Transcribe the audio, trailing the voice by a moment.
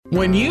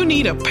When you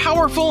need a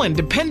powerful and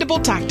dependable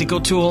tactical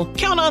tool,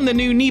 count on the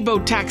new Nebo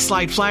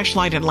TacSlide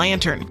flashlight and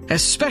lantern,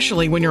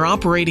 especially when you're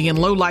operating in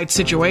low-light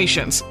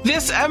situations.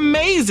 This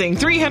amazing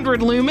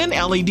 300-lumen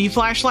LED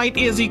flashlight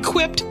is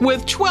equipped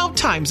with 12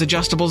 times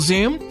adjustable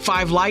zoom,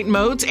 5 light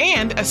modes,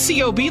 and a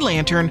COB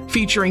lantern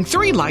featuring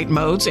 3 light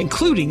modes,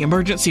 including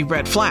emergency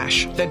red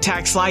flash. The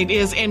TacSlide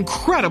is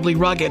incredibly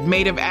rugged,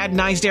 made of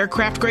anodized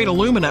aircraft-grade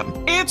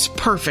aluminum. It's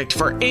perfect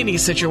for any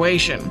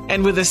situation,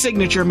 and with a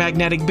signature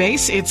magnetic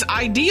base, it's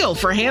ideal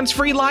for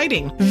hands-free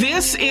lighting.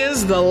 This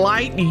is the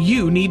light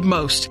you need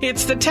most.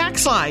 It's the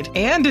TacSlide,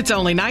 and it's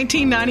only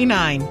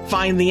 $19.99.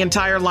 Find the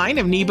entire line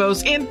of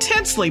Nebo's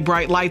intensely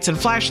bright lights and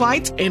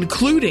flashlights,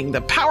 including the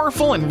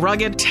powerful and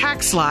rugged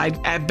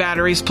TacSlide, at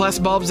Batteries Plus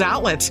Bulbs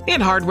outlets, in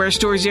hardware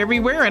stores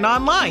everywhere, and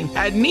online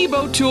at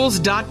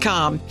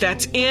nebotools.com.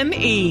 That's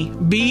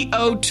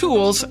N-E-B-O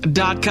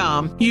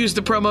Tools.com. Use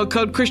the promo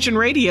code Christian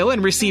Radio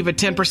and receive a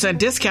 10%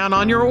 discount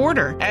on your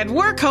order. At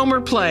work, home, or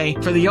play,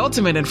 for the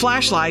ultimate in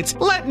flashlights,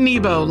 let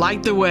Nebo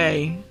light the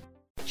way.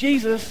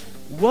 Jesus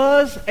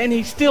was, and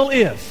he still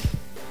is,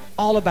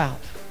 all about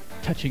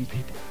touching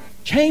people,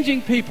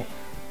 changing people,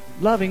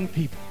 loving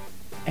people,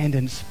 and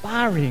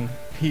inspiring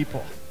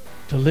people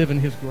to live in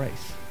his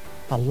grace,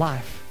 a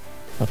life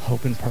of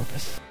hope and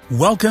purpose.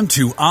 Welcome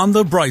to On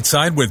the Bright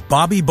Side with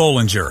Bobby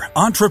Bollinger,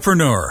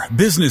 entrepreneur,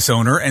 business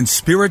owner, and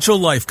spiritual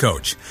life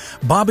coach.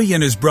 Bobby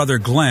and his brother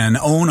Glenn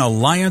own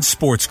Alliance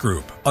Sports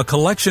Group, a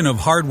collection of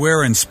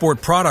hardware and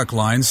sport product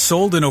lines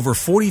sold in over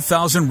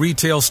 40,000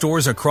 retail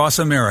stores across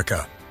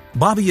America.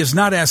 Bobby is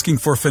not asking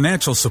for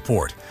financial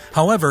support.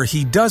 However,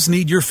 he does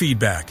need your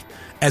feedback.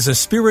 As a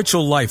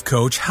spiritual life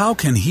coach, how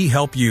can he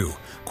help you?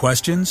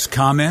 Questions,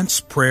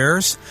 comments,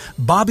 prayers?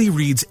 Bobby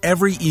reads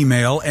every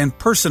email and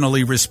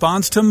personally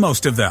responds to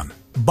most of them.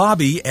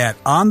 Bobby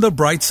at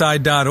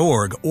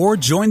onthebrightside.org or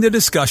join the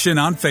discussion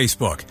on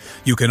Facebook.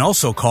 You can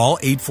also call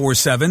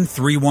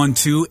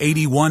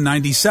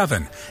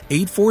 847-312-8197,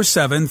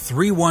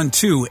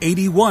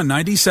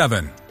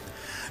 847-312-8197.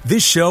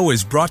 This show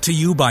is brought to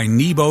you by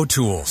Nebo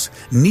Tools.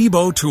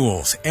 Nebo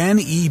Tools,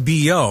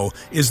 N-E-B-O,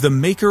 is the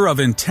maker of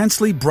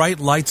intensely bright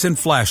lights and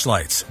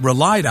flashlights,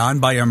 relied on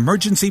by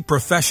emergency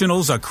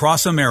professionals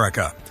across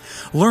America.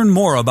 Learn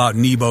more about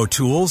Nebo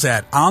Tools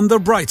at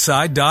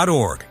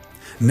onthebrightside.org.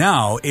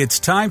 Now it's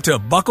time to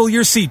buckle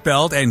your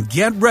seatbelt and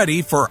get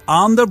ready for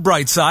On the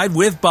Bright Side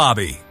with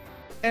Bobby.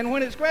 And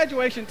when it's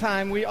graduation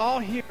time, we all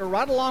hear,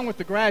 right along with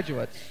the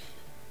graduates,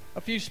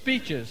 a few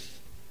speeches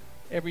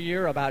every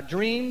year about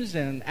dreams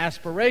and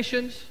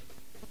aspirations,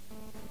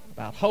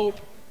 about hope,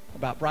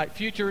 about bright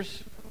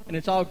futures, and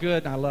it's all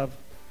good, and I love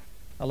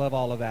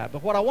all of that.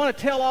 But what I want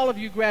to tell all of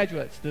you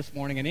graduates this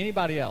morning, and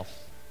anybody else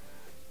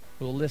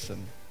who will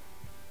listen,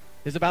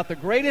 is about the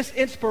greatest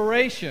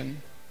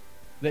inspiration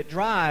that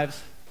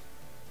drives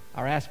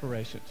our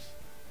aspirations.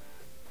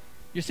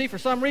 You see, for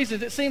some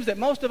reasons, it seems that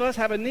most of us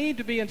have a need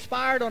to be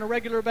inspired on a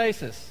regular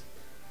basis,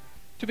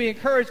 to be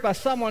encouraged by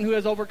someone who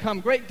has overcome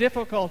great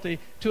difficulty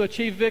to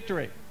achieve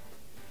victory.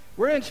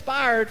 We're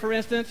inspired, for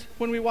instance,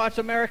 when we watch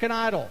American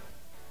Idol,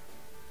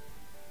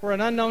 where an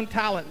unknown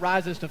talent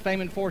rises to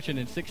fame and fortune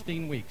in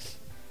 16 weeks.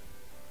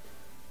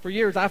 For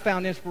years, I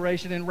found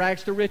inspiration in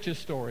rags to riches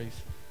stories,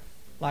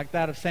 like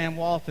that of Sam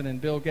Walton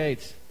and Bill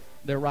Gates,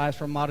 their rise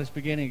from modest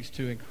beginnings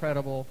to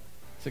incredible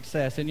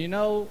success. And you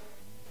know,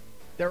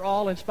 they're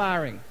all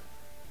inspiring.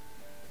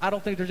 I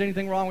don't think there's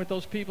anything wrong with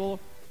those people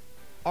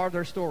or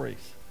their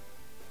stories.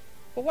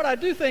 But what I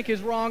do think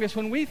is wrong is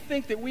when we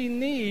think that we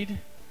need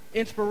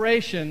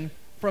inspiration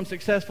from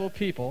successful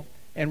people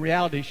and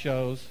reality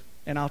shows,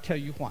 and I'll tell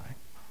you why.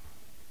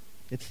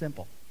 It's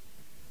simple.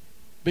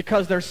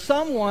 Because there's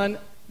someone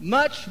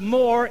much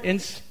more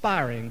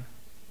inspiring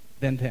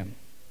than them.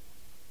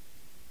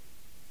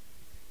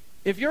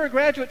 If you're a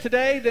graduate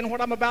today, then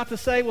what I'm about to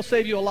say will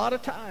save you a lot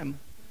of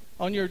time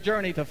on your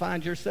journey to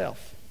find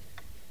yourself.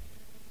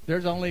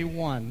 There's only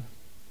one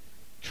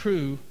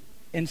true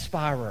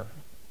inspirer.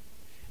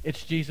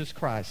 It's Jesus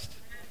Christ,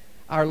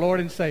 our Lord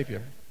and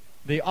Savior,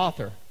 the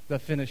author, the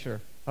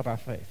finisher of our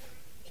faith.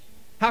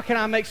 How can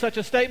I make such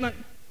a statement?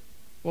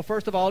 Well,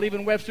 first of all,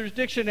 even Webster's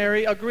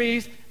dictionary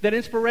agrees that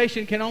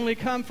inspiration can only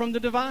come from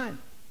the divine.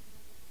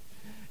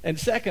 And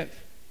second,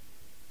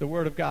 the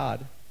Word of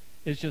God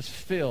is just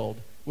filled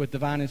with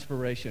divine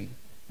inspiration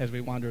as we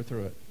wander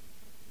through it.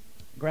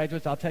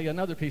 Graduates, I'll tell you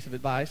another piece of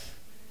advice.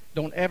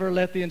 Don't ever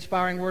let the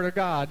inspiring Word of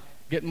God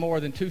get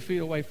more than 2 feet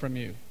away from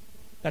you.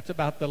 That's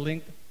about the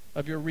length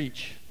of your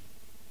reach.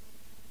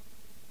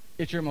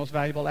 It's your most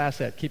valuable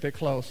asset. Keep it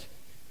close.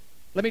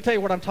 Let me tell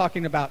you what I'm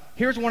talking about.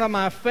 Here's one of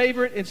my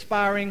favorite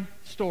inspiring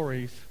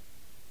stories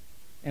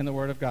in the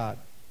Word of God.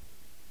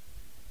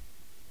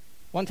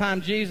 One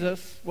time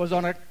Jesus was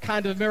on a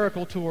kind of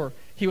miracle tour.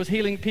 He was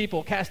healing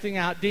people, casting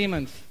out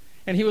demons.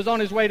 And he was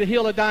on his way to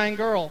heal a dying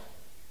girl.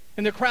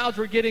 And the crowds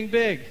were getting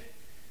big.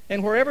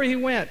 And wherever he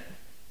went,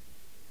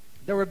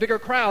 there were bigger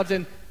crowds.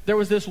 And there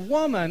was this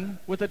woman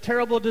with a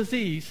terrible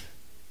disease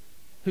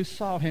who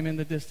saw him in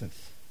the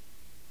distance.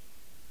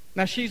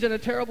 Now, she's in a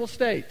terrible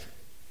state.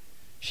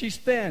 She's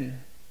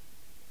thin.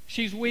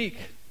 She's weak.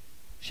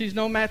 She's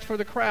no match for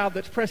the crowd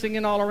that's pressing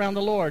in all around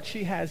the Lord.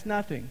 She has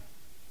nothing.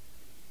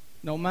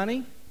 No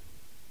money,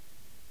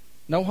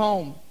 no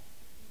home,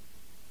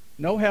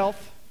 no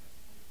health.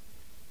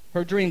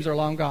 Her dreams are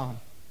long gone.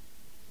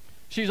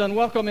 She's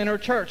unwelcome in her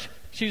church.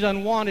 She's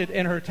unwanted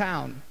in her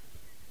town.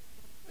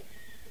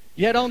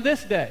 Yet on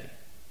this day,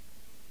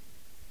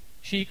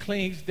 she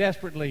clings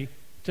desperately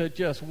to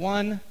just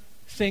one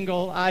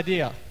single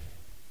idea.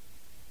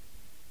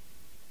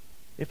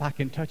 If I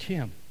can touch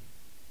him,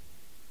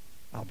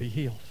 I'll be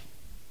healed.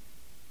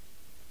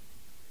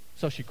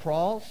 So she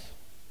crawls,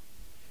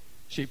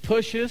 she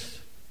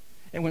pushes,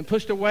 and when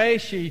pushed away,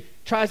 she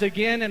tries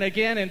again and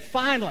again, and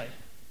finally,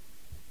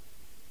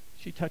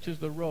 she touches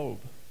the robe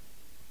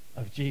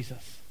of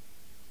Jesus.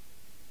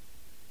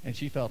 And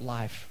she felt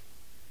life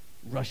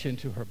rush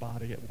into her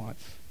body at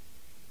once.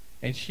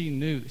 And she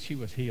knew that she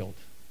was healed.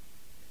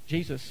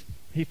 Jesus,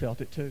 he felt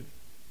it too.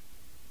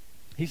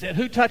 He said,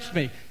 "Who touched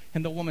me?"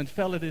 And the woman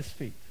fell at his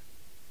feet.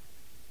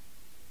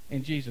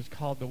 And Jesus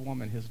called the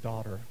woman his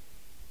daughter.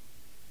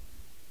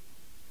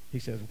 He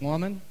says,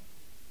 "Woman,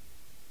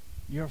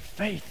 your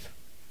faith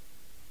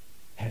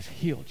has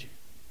healed you."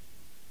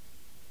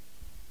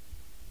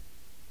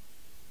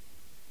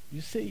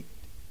 You see,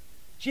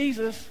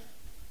 Jesus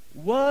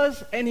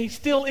was, and he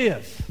still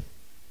is,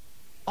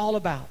 all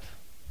about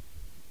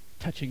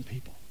touching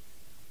people,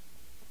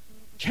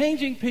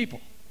 changing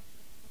people,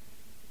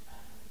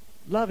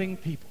 loving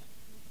people,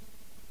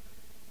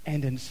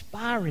 and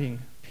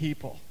inspiring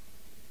people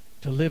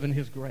to live in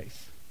his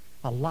grace,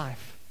 a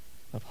life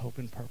of hope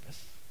and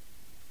purpose.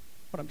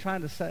 What I'm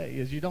trying to say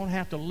is you don't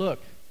have to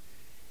look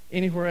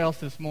anywhere else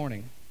this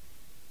morning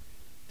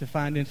to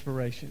find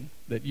inspiration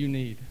that you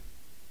need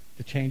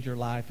to change your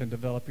life and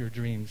develop your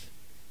dreams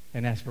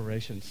and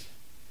aspirations.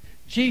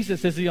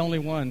 Jesus is the only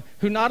one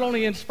who not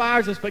only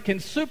inspires us, but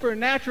can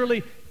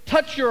supernaturally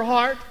touch your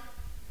heart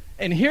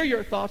and hear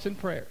your thoughts and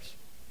prayers.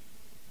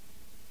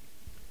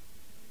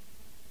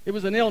 It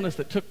was an illness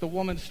that took the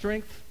woman's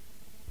strength,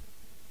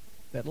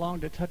 that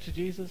longed to touch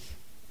Jesus.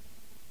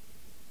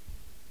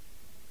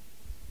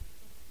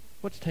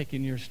 What's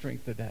taking your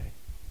strength today?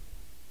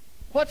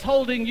 What's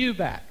holding you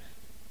back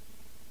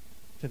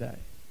today?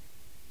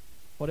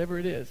 Whatever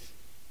it is,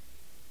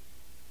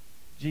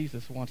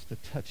 Jesus wants to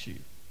touch you.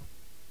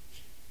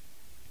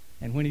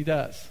 And when he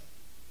does,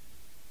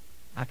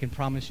 I can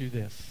promise you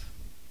this: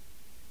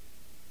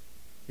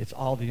 it's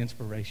all the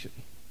inspiration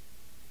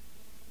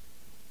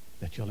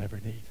that you'll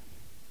ever need.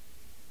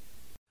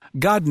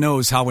 God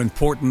knows how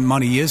important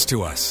money is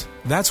to us.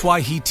 That's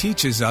why he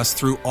teaches us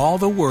through all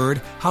the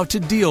Word how to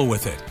deal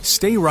with it.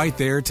 Stay right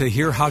there to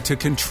hear how to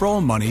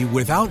control money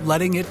without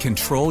letting it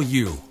control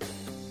you.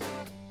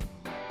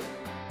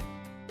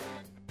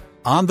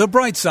 On the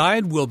Bright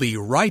Side, we'll be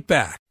right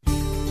back.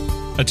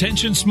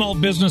 Attention small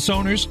business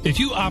owners, if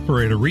you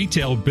operate a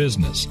retail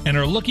business and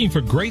are looking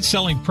for great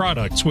selling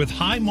products with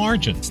high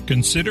margins,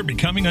 consider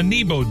becoming a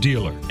Nebo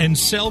dealer and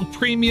sell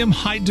premium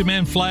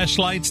high-demand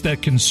flashlights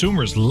that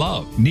consumers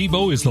love.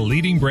 Nebo is the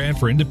leading brand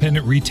for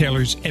independent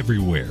retailers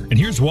everywhere. And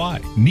here's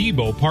why.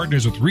 Nebo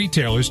partners with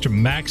retailers to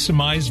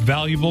maximize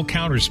valuable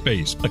counter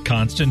space, a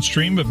constant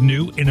stream of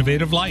new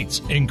innovative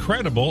lights,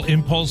 incredible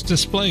impulse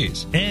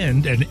displays,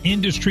 and an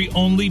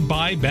industry-only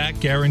buyback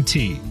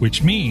guarantee,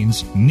 which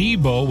means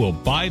Nebo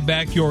will buy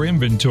back your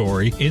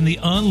inventory in the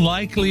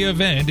unlikely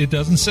event it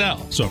doesn't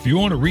sell. So if you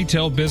own a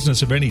retail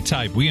business of any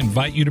type, we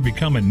invite you to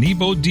become a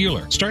Nebo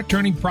dealer. Start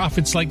turning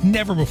profits like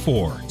never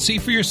before. See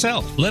for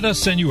yourself. Let us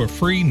send you a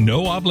free,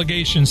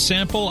 no-obligation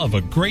sample of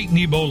a great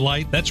Nebo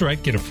light. That's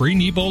right, get a free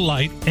Nebo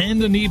light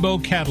and a Nebo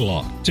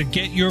catalog. To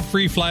get your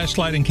free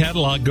flashlight and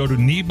catalog, go to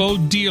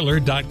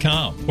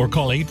NeboDealer.com or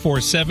call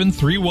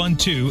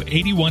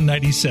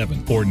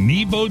 847-312-8197 or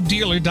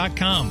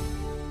NeboDealer.com.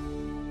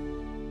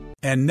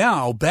 And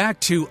now back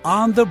to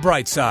On the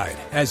Bright Side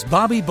as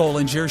Bobby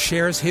Bollinger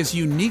shares his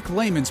unique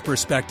layman's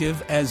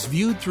perspective as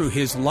viewed through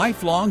his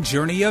lifelong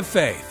journey of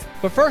faith.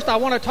 But first, I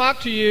want to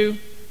talk to you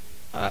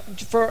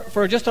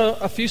for just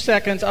a few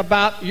seconds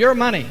about your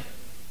money.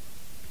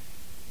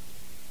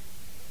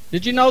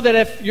 Did you know that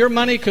if your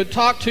money could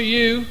talk to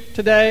you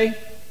today,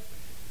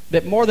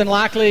 that more than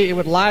likely it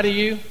would lie to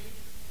you?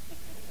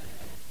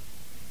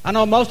 I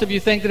know most of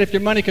you think that if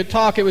your money could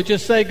talk, it would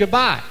just say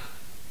goodbye,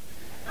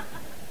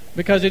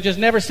 because it just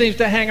never seems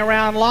to hang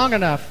around long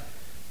enough.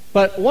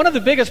 But one of the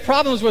biggest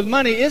problems with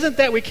money isn't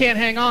that we can't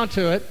hang on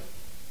to it,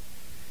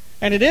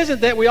 and it isn't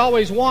that we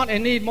always want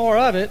and need more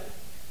of it.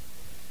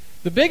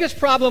 The biggest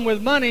problem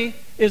with money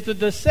is the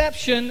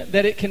deception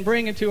that it can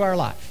bring into our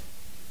life.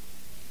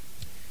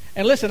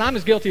 And listen, I'm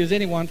as guilty as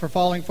anyone for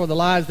falling for the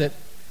lies that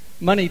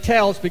money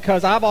tells,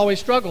 because I've always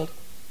struggled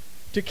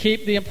to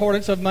keep the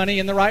importance of money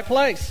in the right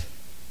place.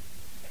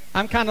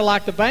 I'm kind of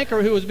like the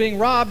banker who was being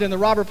robbed, and the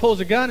robber pulls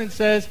a gun and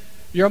says,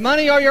 "Your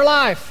money or your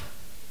life?"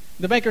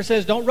 The banker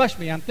says, "Don't rush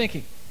me, I'm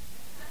thinking."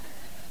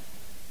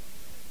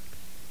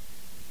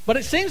 But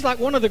it seems like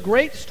one of the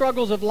great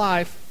struggles of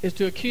life is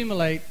to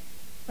accumulate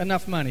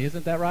enough money.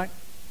 Isn't that right?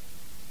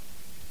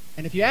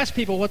 And if you ask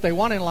people what they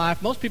want in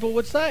life, most people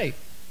would say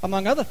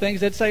Among other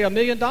things, they'd say $1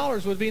 million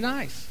would be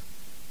nice.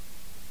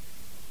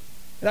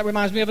 That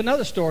reminds me of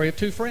another story of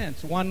two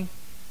friends. One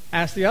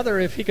asked the other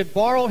if he could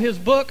borrow his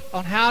book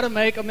on how to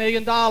make $1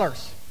 million.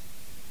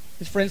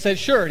 His friend said,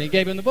 sure, and he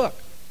gave him the book.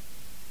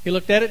 He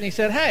looked at it and he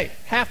said, hey,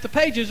 half the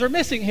pages are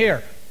missing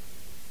here.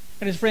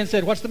 And his friend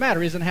said, what's the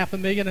matter? Isn't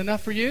 $500,000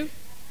 enough for you?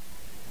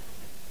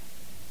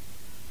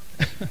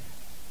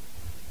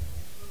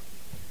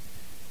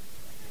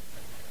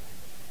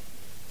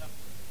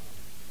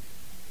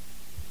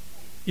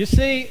 You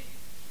see,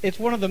 it's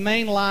one of the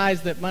main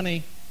lies that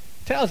money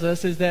tells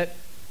us is that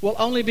we'll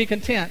only be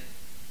content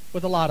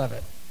with a lot of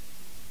it.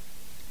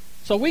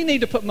 So we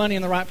need to put money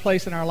in the right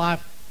place in our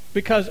life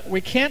because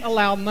we can't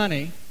allow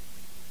money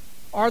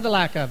or the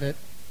lack of it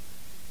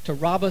to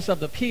rob us of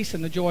the peace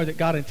and the joy that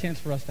God intends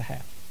for us to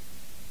have.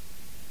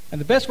 And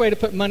the best way to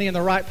put money in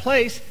the right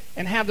place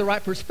and have the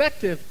right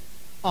perspective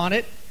on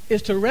it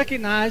is to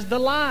recognize the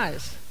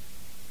lies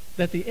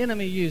that the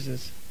enemy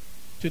uses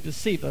to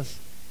deceive us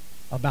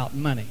about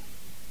money.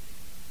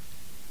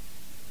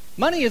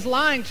 Money is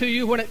lying to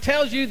you when it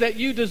tells you that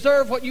you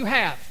deserve what you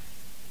have.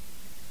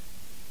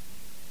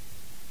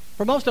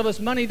 For most of us,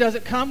 money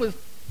doesn't come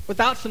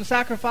without some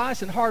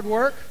sacrifice and hard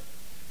work.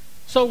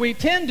 So we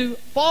tend to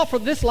fall for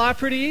this lie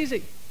pretty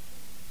easy.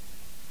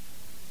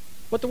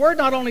 But the Word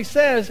not only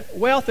says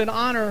wealth and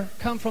honor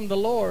come from the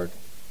Lord,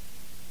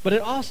 but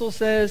it also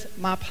says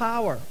my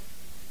power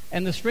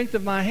and the strength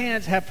of my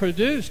hands have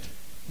produced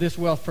this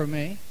wealth for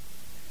me.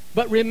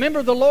 But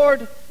remember the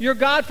Lord your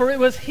God, for it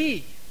was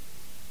He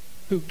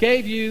who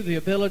gave you the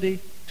ability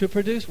to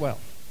produce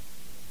wealth.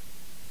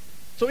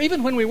 So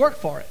even when we work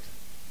for it,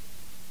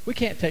 we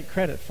can't take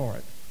credit for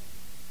it.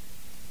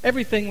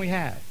 Everything we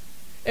have,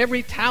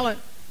 every talent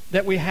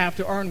that we have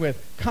to earn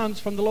with comes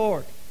from the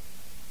Lord.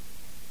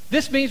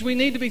 This means we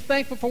need to be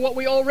thankful for what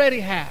we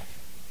already have,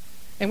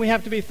 and we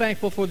have to be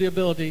thankful for the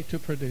ability to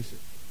produce it.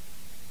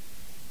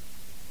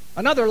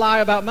 Another lie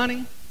about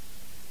money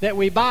that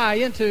we buy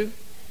into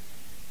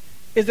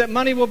is that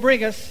money will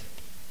bring us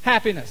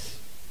happiness.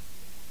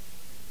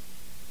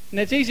 And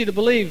it's easy to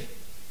believe,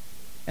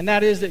 and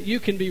that is that you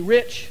can be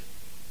rich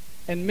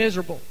and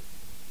miserable,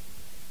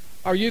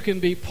 or you can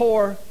be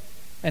poor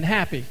and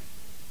happy.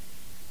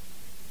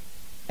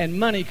 And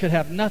money could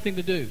have nothing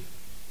to do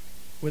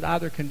with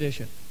either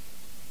condition.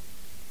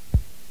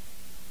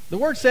 The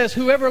Word says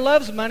whoever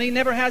loves money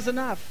never has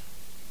enough,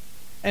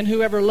 and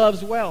whoever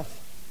loves wealth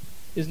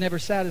is never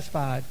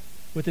satisfied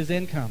with his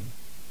income.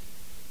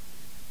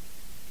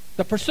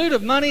 The pursuit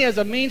of money as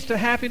a means to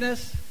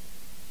happiness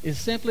is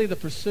simply the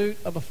pursuit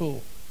of a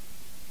fool.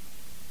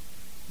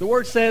 The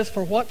Word says,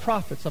 for what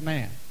profits a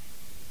man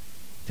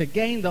to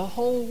gain the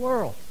whole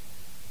world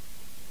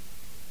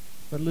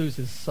but lose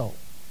his soul?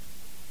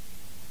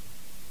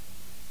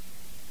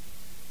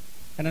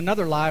 And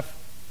another lie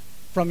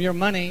from your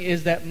money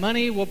is that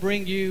money will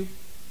bring you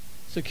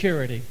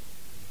security.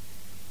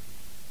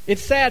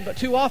 It's sad, but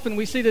too often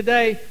we see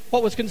today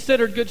what was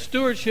considered good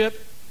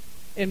stewardship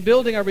in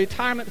building a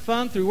retirement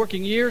fund through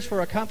working years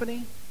for a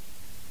company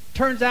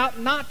turns out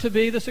not to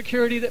be the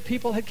security that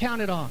people had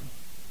counted on.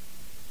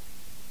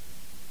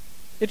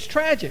 It's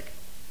tragic.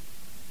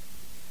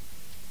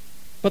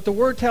 But the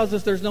Word tells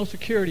us there's no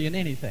security in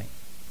anything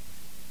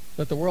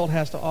that the world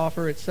has to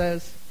offer. It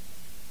says,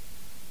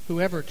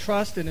 whoever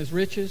trusts in his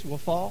riches will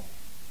fall,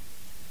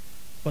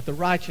 but the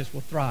righteous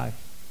will thrive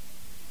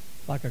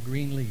like a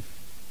green leaf.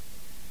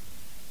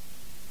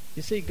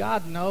 You see,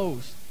 God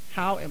knows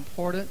how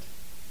important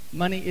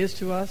money is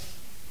to us,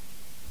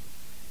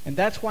 and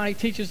that's why He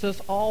teaches us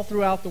all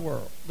throughout the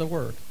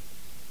Word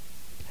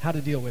how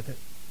to deal with it.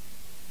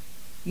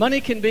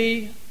 Money can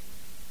be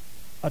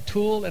a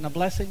tool and a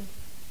blessing.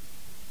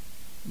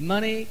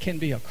 Money can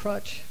be a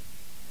crutch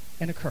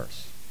and a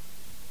curse.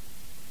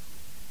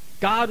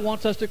 God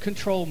wants us to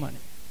control money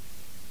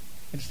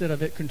instead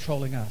of it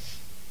controlling us.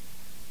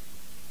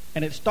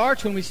 And it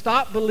starts when we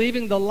stop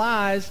believing the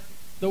lies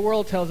the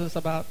world tells us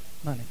about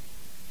money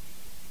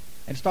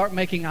and start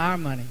making our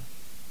money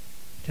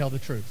tell the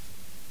truth.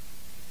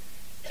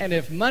 And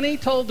if money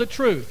told the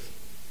truth,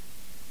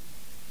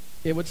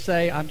 it would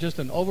say, I'm just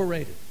an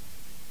overrated,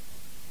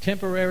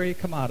 temporary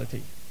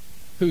commodity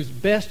whose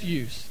best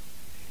use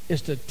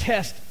is to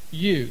test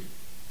you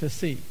to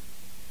see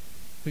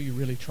who you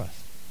really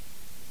trust.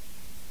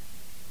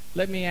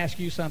 Let me ask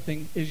you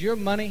something. Is your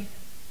money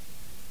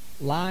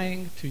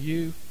lying to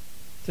you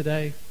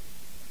today?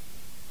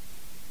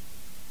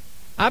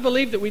 I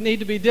believe that we need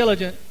to be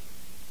diligent,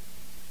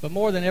 but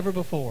more than ever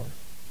before,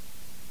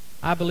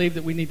 I believe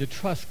that we need to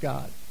trust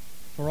God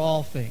for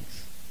all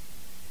things,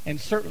 and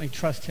certainly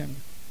trust Him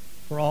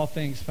for all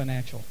things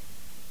financial.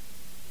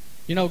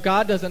 You know,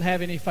 God doesn't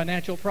have any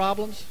financial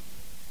problems.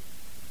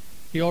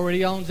 He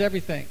already owns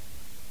everything.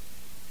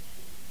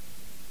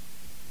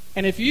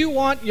 And if you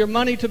want your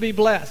money to be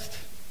blessed,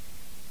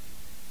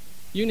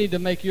 you need to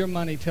make your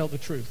money tell the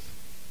truth.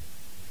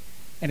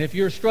 And if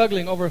you're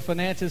struggling over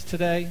finances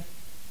today,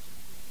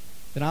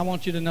 then I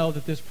want you to know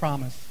that this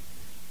promise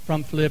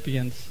from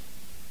Philippians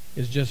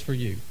is just for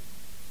you.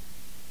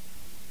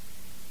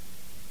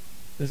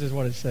 This is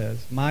what it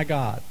says. My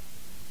God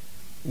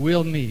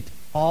will meet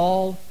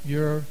all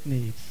your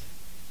needs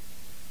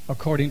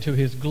according to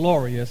his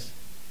glorious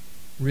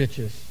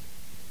riches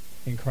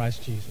in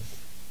Christ Jesus.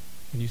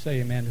 Can you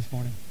say amen this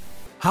morning?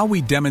 How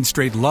we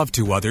demonstrate love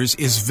to others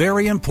is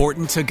very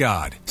important to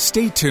God.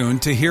 Stay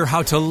tuned to hear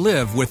how to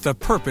live with the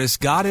purpose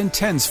God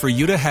intends for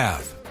you to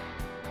have.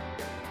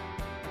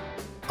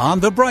 On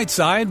the Bright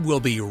Side,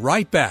 we'll be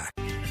right back.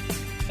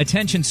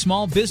 Attention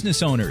small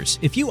business owners.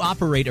 If you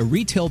operate a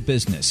retail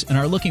business and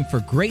are looking for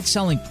great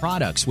selling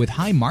products with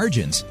high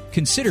margins,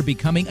 consider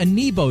becoming a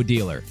Nebo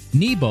dealer.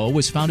 Nebo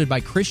was founded by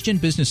Christian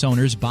business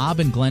owners Bob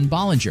and Glenn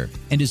Bollinger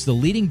and is the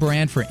leading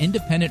brand for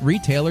independent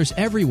retailers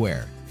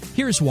everywhere.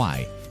 Here's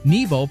why.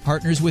 Nebo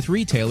partners with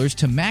retailers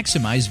to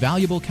maximize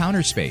valuable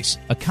counter space,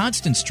 a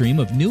constant stream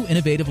of new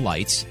innovative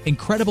lights,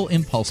 incredible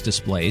impulse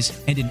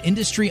displays, and an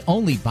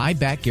industry-only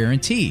buyback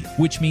guarantee,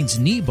 which means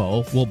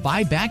Nebo will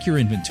buy back your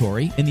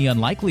inventory in the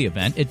unlikely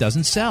event it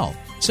doesn't sell.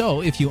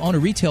 So if you own a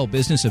retail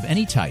business of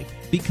any type,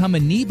 become a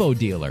Nebo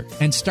dealer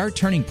and start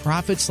turning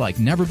profits like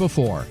never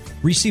before.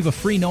 Receive a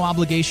free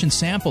no-obligation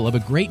sample of a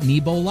great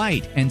Nebo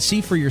light and see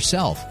for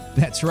yourself.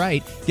 That's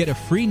right, get a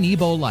free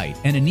Nebo light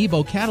and a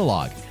Nebo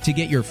catalog. To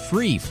get your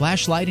free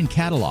flashlight and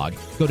catalog,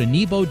 go to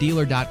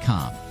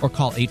NeboDealer.com or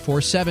call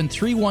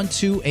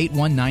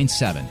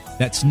 847-312-8197.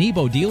 That's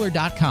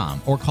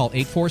NeboDealer.com or call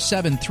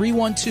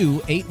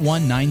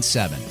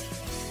 847-312-8197.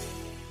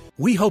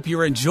 We hope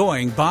you're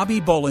enjoying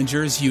Bobby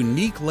Bollinger's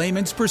unique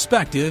layman's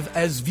perspective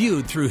as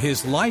viewed through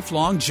his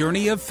lifelong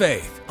journey of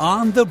faith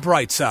on the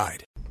Bright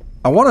Side.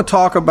 I want to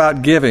talk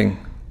about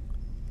giving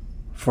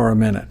for a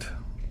minute.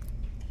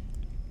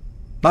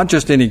 Not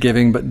just any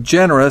giving, but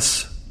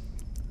generous,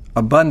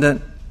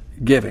 abundant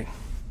giving.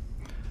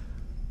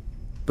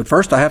 But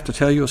first I have to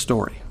tell you a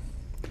story.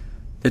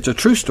 It's a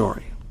true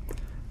story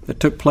that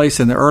took place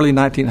in the early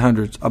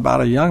 1900s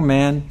about a young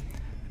man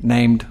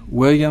named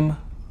William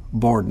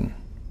Borden.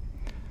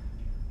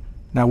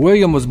 Now,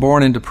 William was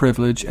born into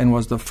privilege and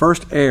was the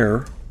first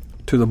heir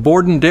to the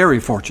Borden dairy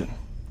fortune.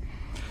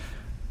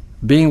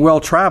 Being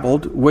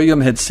well-traveled,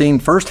 William had seen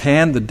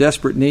firsthand the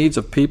desperate needs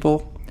of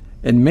people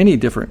in many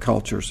different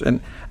cultures.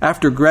 And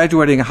after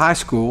graduating high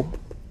school,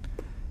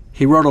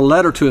 he wrote a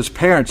letter to his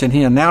parents and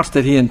he announced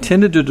that he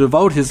intended to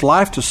devote his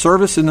life to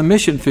service in the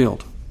mission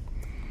field.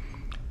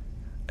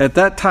 At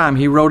that time,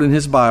 he wrote in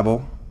his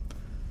Bible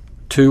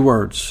 2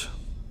 words: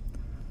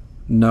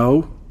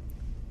 no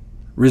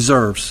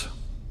reserves.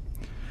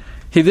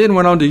 He then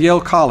went on to Yale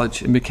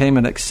College and became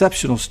an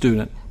exceptional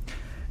student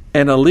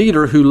and a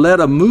leader who led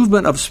a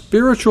movement of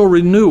spiritual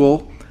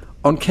renewal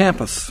on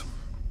campus.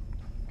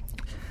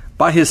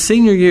 By his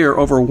senior year,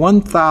 over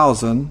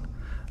 1,000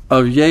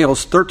 of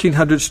Yale's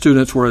 1,300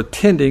 students were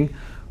attending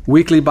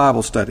weekly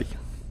Bible study.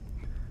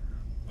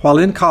 While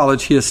in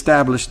college, he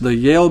established the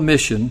Yale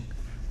Mission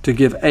to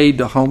give aid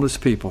to homeless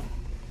people.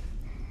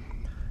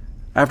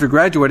 After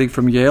graduating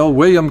from Yale,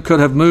 William could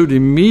have moved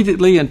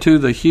immediately into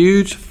the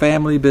huge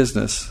family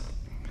business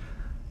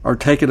or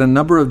taken a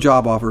number of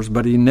job offers,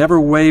 but he never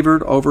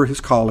wavered over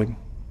his calling.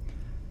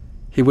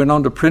 He went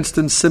on to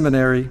Princeton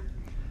Seminary,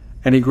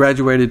 and he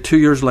graduated 2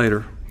 years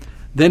later.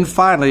 Then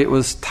finally, it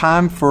was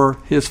time for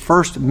his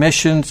first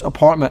missions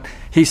appointment.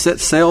 He set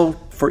sail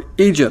for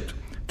Egypt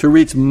to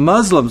reach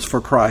Muslims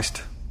for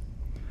Christ.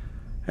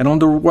 And on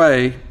the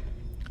way,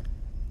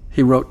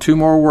 he wrote 2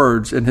 more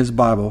words in his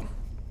Bible: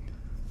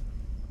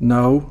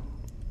 no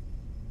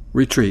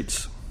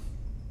retreats.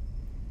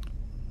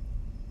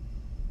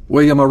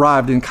 William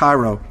arrived in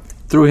Cairo,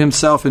 threw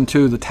himself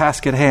into the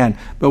task at hand,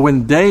 but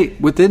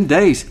within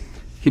days,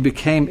 he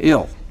became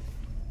ill.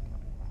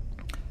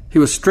 He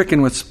was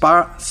stricken with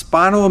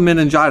spinal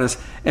meningitis,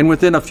 and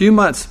within a few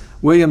months,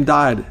 William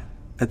died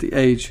at the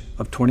age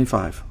of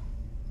 25.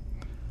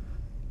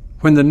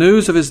 When the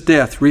news of his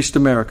death reached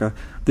America,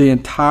 the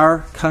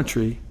entire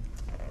country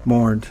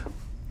mourned.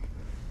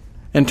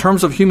 In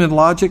terms of human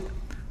logic,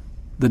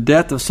 the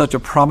death of such a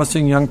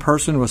promising young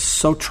person was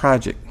so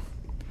tragic.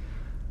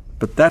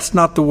 But that's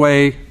not the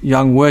way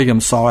young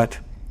William saw it.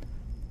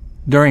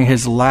 During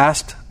his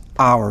last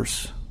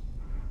hours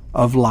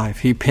of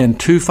life, he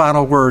penned 2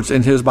 final words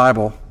in his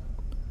Bible: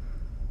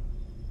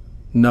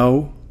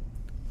 no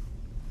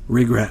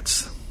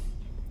regrets.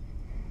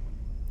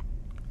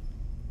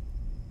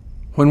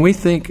 When we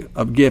think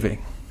of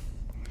giving,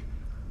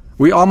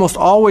 we almost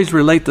always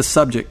relate the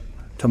subject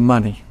to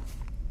money.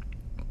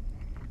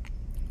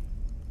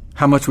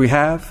 How much we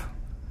have,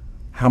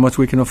 how much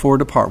we can afford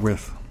to part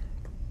with.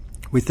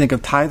 We think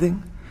of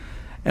tithing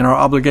and our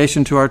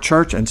obligation to our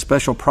church and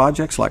special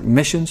projects like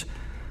missions,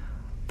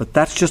 but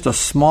that's just a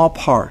small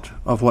part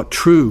of what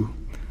true,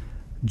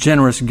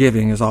 generous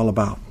giving is all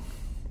about.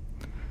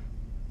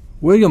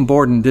 William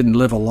Borden didn't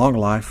live a long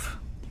life,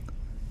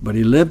 but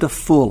he lived a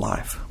full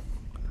life,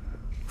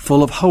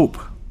 full of hope,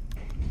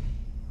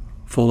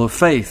 full of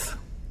faith,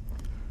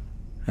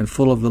 and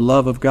full of the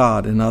love of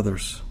God in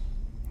others.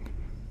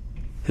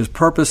 His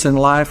purpose in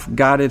life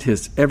guided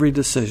his every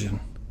decision,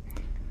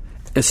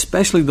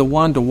 especially the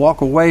one to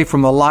walk away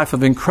from a life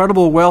of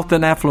incredible wealth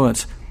and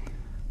affluence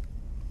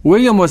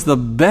William was the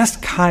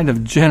best kind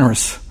of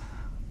generous,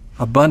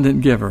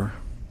 abundant giver.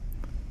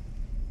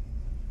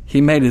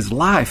 He made his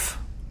life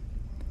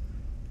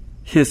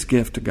his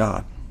gift to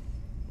God.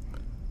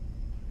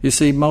 You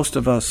see, most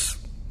of us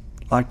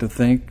like to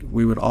think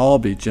we would all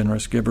be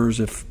generous givers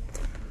if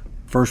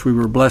first we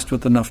were blessed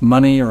with enough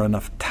money or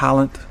enough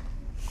talent.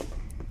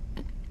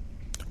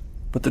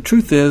 But the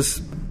truth is,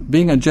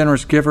 being a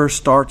generous giver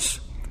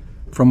starts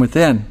from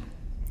within.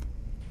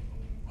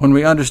 When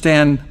we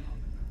understand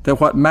that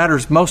what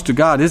matters most to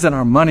God isn't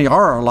our money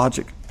or our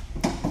logic,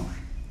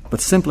 but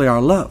simply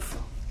our love.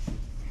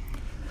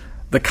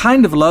 The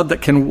kind of love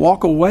that can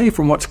walk away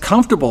from what's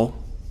comfortable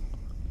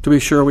to be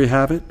sure we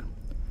have it,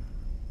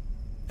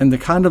 and the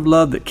kind of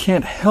love that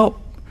can't help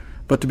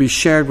but to be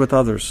shared with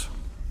others,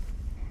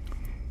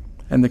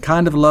 and the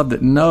kind of love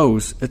that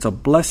knows it's a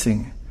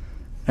blessing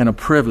and a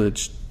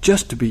privilege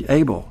just to be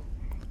able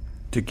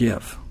to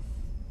give.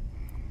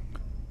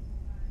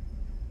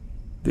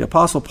 The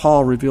Apostle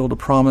Paul revealed a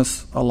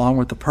promise along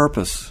with the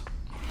purpose.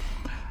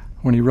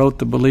 When he wrote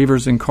the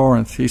believers in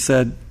Corinth, he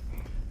said,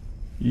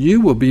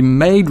 "You will be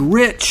made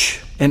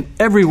rich in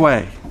every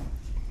way."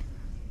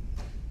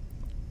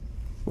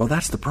 Well,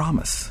 that's the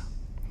promise.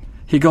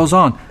 He goes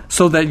on,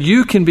 so that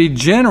you can be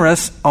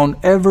generous on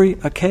every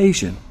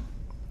occasion.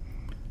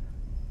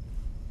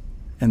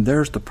 And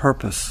there's the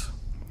purpose.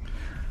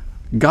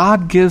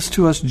 God gives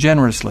to us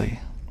generously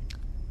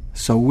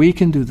so we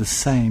can do the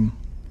same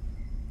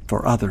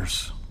for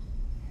others.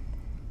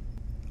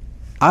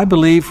 I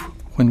believe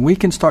when we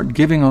can start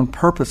giving on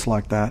purpose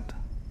like that,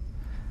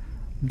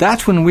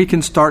 that's when we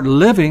can start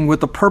living with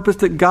the purpose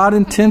that God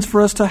intends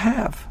for us to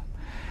have.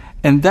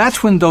 And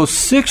that's when those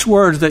 6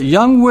 words that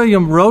young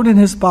William wrote in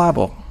his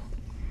Bible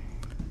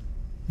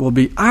will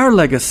be our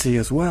legacy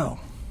as well.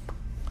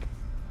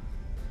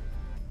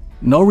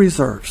 No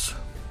reserves.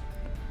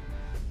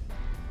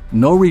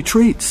 No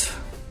retreats.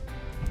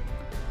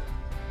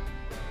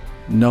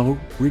 No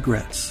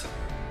regrets.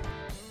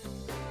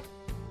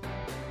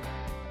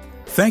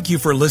 Thank you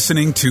for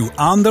listening to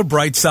On the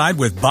Bright Side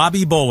with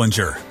Bobby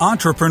Bollinger,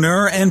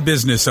 entrepreneur and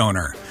business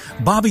owner.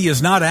 Bobby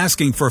is not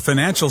asking for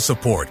financial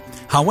support.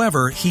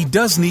 However, he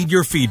does need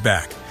your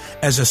feedback.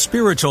 As a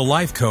spiritual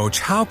life coach,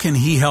 how can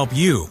he help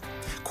you?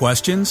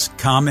 Questions,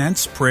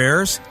 comments,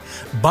 prayers?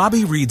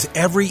 Bobby reads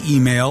every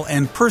email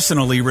and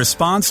personally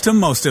responds to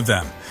most of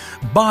them.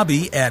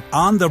 Bobby at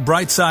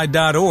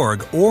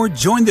onthebrightside.org or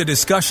join the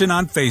discussion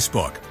on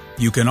Facebook.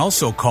 You can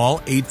also call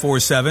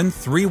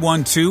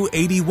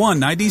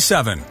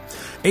 847-312-8197.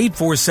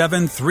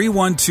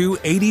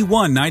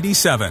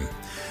 847-312-8197.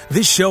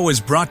 This show is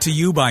brought to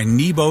you by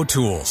Nebo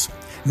Tools.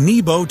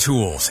 Nebo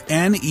Tools,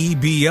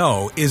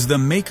 N-E-B-O, is the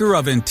maker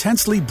of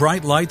intensely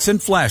bright lights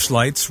and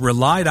flashlights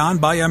relied on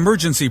by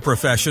emergency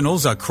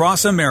professionals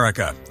across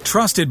America.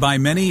 Trusted by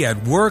many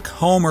at work,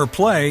 home, or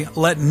play,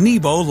 let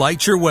Nebo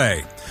light your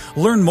way.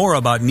 Learn more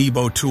about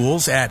Nebo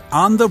Tools at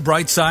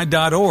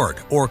onthebrightside.org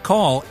or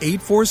call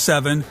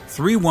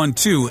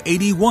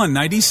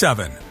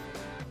 847-312-8197.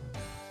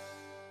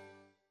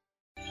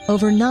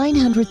 Over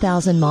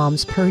 900,000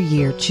 moms per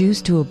year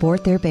choose to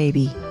abort their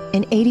baby,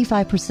 and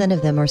 85%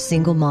 of them are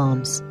single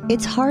moms.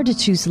 It's hard to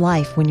choose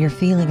life when you're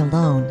feeling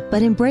alone,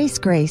 but Embrace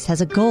Grace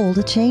has a goal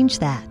to change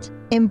that.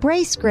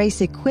 Embrace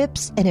Grace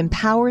equips and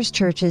empowers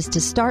churches to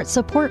start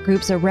support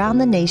groups around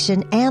the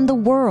nation and the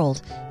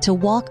world to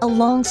walk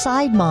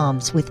alongside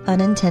moms with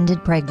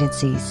unintended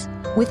pregnancies.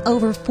 With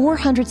over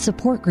 400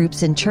 support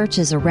groups in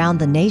churches around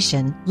the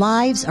nation,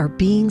 lives are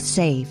being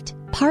saved.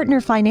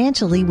 Partner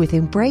financially with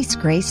Embrace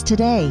Grace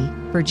today.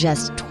 For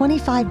just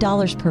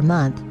 $25 per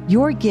month,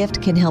 your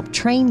gift can help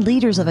train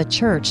leaders of a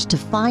church to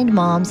find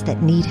moms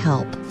that need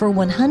help. For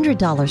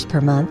 $100 per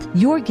month,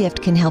 your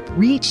gift can help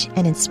reach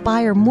and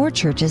inspire more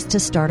churches to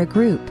start a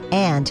group.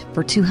 And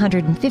for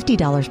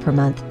 $250 per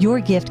month,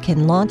 your gift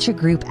can launch a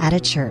group at a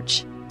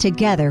church.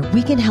 Together,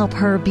 we can help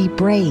her be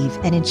brave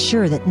and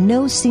ensure that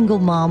no single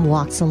mom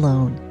walks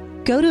alone.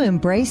 Go to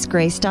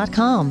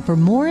EmbraceGrace.com for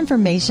more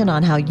information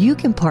on how you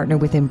can partner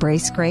with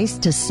Embrace Grace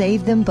to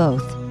save them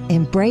both.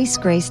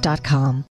 EmbraceGrace.com.